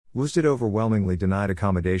WSDOT overwhelmingly denied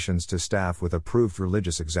accommodations to staff with approved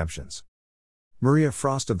religious exemptions. Maria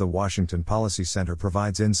Frost of the Washington Policy Center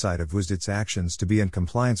provides insight of WSDOT's actions to be in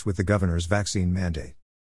compliance with the governor's vaccine mandate.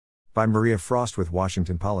 By Maria Frost with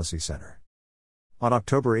Washington Policy Center. On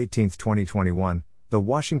October 18, 2021, the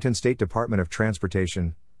Washington State Department of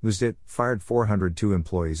Transportation, WSDOT, fired 402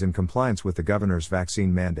 employees in compliance with the governor's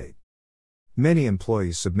vaccine mandate. Many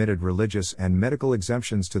employees submitted religious and medical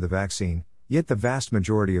exemptions to the vaccine, yet the vast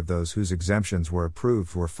majority of those whose exemptions were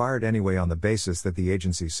approved were fired anyway on the basis that the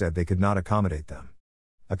agency said they could not accommodate them.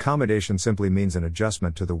 Accommodation simply means an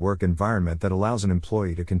adjustment to the work environment that allows an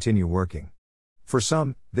employee to continue working. For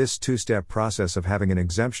some, this two-step process of having an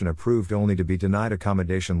exemption approved only to be denied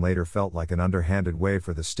accommodation later felt like an underhanded way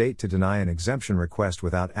for the state to deny an exemption request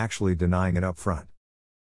without actually denying it up front.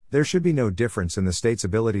 There should be no difference in the state's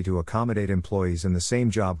ability to accommodate employees in the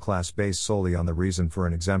same job class based solely on the reason for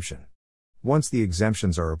an exemption. Once the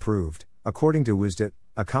exemptions are approved, according to WSDOT,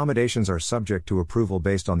 accommodations are subject to approval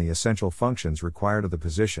based on the essential functions required of the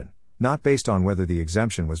position, not based on whether the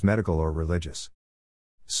exemption was medical or religious.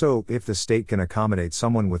 So, if the state can accommodate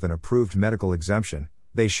someone with an approved medical exemption,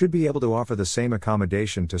 they should be able to offer the same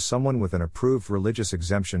accommodation to someone with an approved religious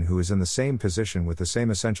exemption who is in the same position with the same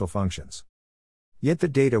essential functions. Yet the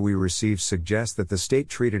data we received suggests that the state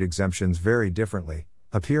treated exemptions very differently,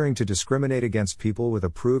 appearing to discriminate against people with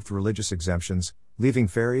approved religious exemptions, leaving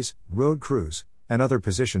ferries, road crews, and other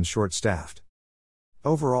positions short-staffed.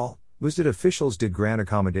 Overall, WSDOT officials did grant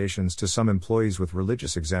accommodations to some employees with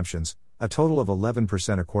religious exemptions, a total of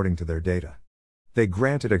 11% according to their data. They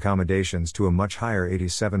granted accommodations to a much higher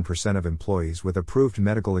 87% of employees with approved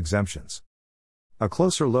medical exemptions. A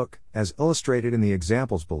closer look, as illustrated in the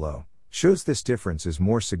examples below, shows this difference is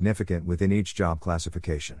more significant within each job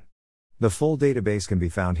classification. The full database can be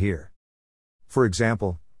found here. For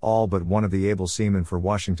example, all but one of the able seamen for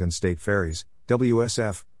Washington State Ferries,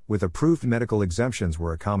 WSF, with approved medical exemptions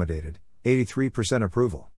were accommodated, 83%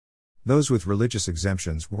 approval. Those with religious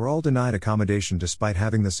exemptions were all denied accommodation despite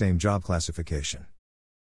having the same job classification.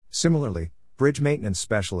 Similarly, bridge maintenance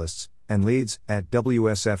specialists and leads at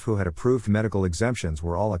WSF who had approved medical exemptions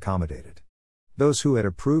were all accommodated. Those who had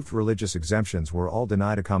approved religious exemptions were all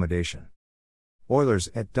denied accommodation. Oilers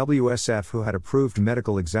at WSF who had approved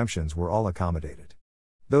medical exemptions were all accommodated.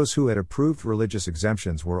 Those who had approved religious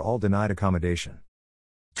exemptions were all denied accommodation.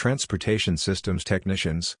 Transportation Systems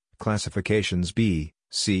Technicians, classifications B,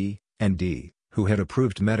 C, and D, who had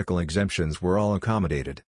approved medical exemptions were all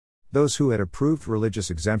accommodated. Those who had approved religious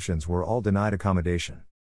exemptions were all denied accommodation.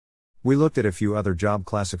 We looked at a few other job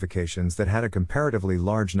classifications that had a comparatively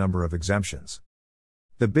large number of exemptions.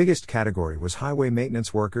 The biggest category was highway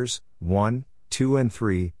maintenance workers, 1, 2 and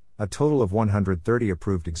 3, a total of 130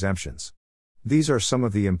 approved exemptions. These are some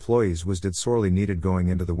of the employees WSDOT sorely needed going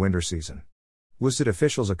into the winter season. WSDOT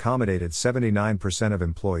officials accommodated 79% of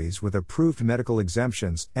employees with approved medical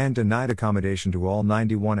exemptions and denied accommodation to all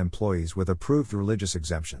 91 employees with approved religious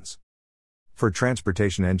exemptions. For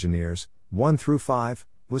transportation engineers, 1 through 5,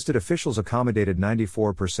 WSDOT officials accommodated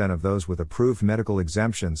 94% of those with approved medical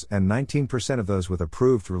exemptions and 19% of those with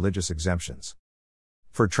approved religious exemptions.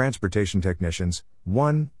 For transportation technicians,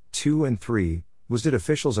 1, 2 and 3, WSDOT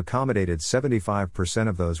officials accommodated 75%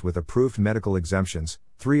 of those with approved medical exemptions,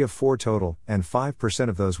 3 of 4 total, and 5%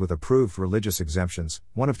 of those with approved religious exemptions,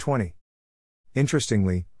 1 of 20.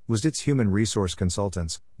 Interestingly, WSDOT's human resource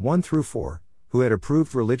consultants, 1 through 4, who had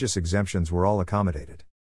approved religious exemptions were all accommodated.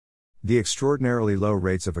 The extraordinarily low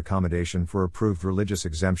rates of accommodation for approved religious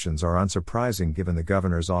exemptions are unsurprising given the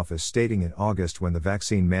governor's office stating in August when the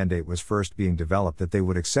vaccine mandate was first being developed that they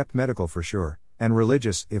would accept medical for sure, and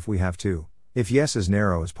religious if we have to, if yes as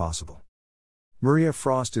narrow as possible. Maria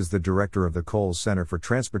Frost is the director of the Coles Center for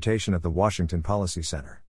Transportation at the Washington Policy Center.